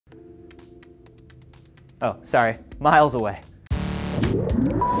Oh, sorry, miles away.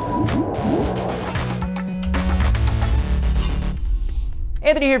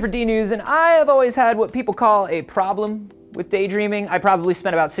 Anthony here for D-News, and I have always had what people call a problem with daydreaming. I probably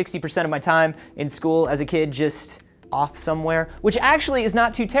spent about 60% of my time in school as a kid just off somewhere, which actually is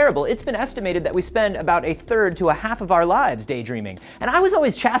not too terrible. It's been estimated that we spend about a third to a half of our lives daydreaming. And I was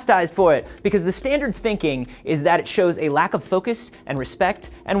always chastised for it because the standard thinking is that it shows a lack of focus and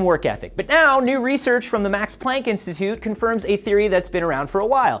respect and work ethic. But now, new research from the Max Planck Institute confirms a theory that's been around for a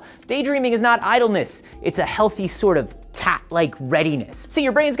while. Daydreaming is not idleness, it's a healthy sort of cat-like readiness. See,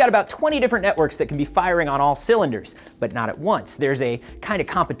 your brain's got about 20 different networks that can be firing on all cylinders, but not at once. There's a kind of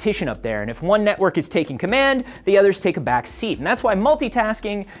competition up there, and if one network is taking command, the others take a back seat. And that's why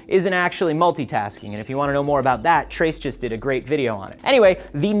multitasking isn't actually multitasking. And if you want to know more about that, Trace just did a great video on it. Anyway,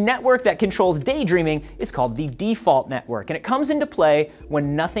 the network that controls daydreaming is called the default network, and it comes into play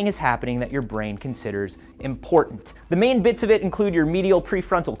when nothing is happening that your brain considers important. The main bits of it include your medial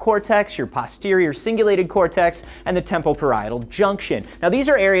prefrontal cortex, your posterior cingulated cortex, and the temporal parietal junction. Now, these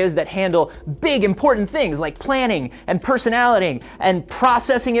are areas that handle big important things like planning and personality and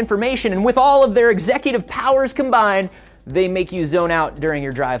processing information, and with all of their executive powers combined, they make you zone out during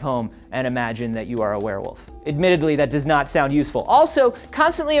your drive home and imagine that you are a werewolf. Admittedly, that does not sound useful. Also,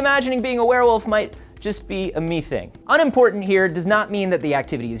 constantly imagining being a werewolf might just be a me thing. Unimportant here does not mean that the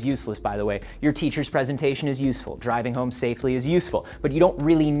activity is useless, by the way. Your teacher's presentation is useful, driving home safely is useful, but you don't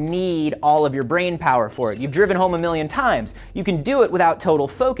really need all of your brain power for it. You've driven home a million times. You can do it without total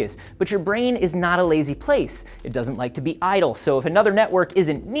focus, but your brain is not a lazy place. It doesn't like to be idle, so if another network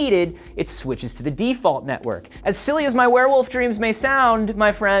isn't needed, it switches to the default network. As silly as my werewolf dreams may sound,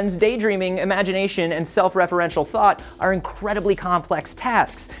 my friends, daydreaming, imagination, and self-referential thought are incredibly complex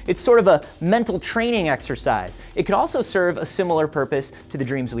tasks. It's sort of a mental training exercise. It could also serve a similar purpose to the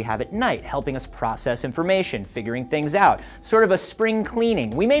dreams we have at night, helping us process information, figuring things out, sort of a spring cleaning.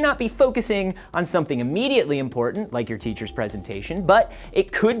 We may not be focusing on something immediately important, like your teacher's presentation, but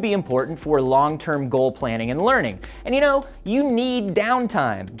it could be important for long-term goal planning and learning. And you know, you need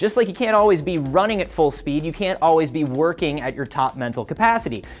downtime. Just like you can't always be running at full speed, you can't always be working at your top mental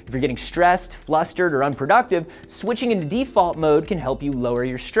capacity. If you're getting stressed, flustered, or unproductive, switching into default mode can help you lower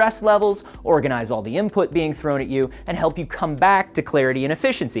your stress levels, organize all the input being thrown at you, and help you come back to clarity and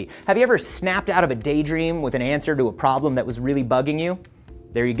efficiency. Have you ever snapped out of a daydream with an answer to a problem that was really bugging you?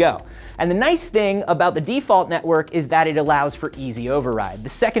 There you go. And the nice thing about the default network is that it allows for easy override. The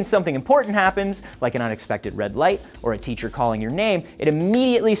second something important happens, like an unexpected red light or a teacher calling your name, it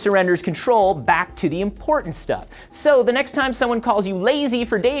immediately surrenders control back to the important stuff. So the next time someone calls you lazy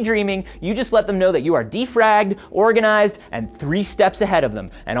for daydreaming, you just let them know that you are defragged, organized, and 3 steps ahead of them.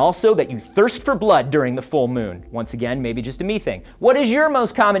 And also that you thirst for blood during the full moon. Once again, maybe just a me thing. What is your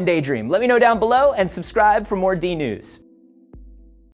most common daydream? Let me know down below and subscribe for more D-News.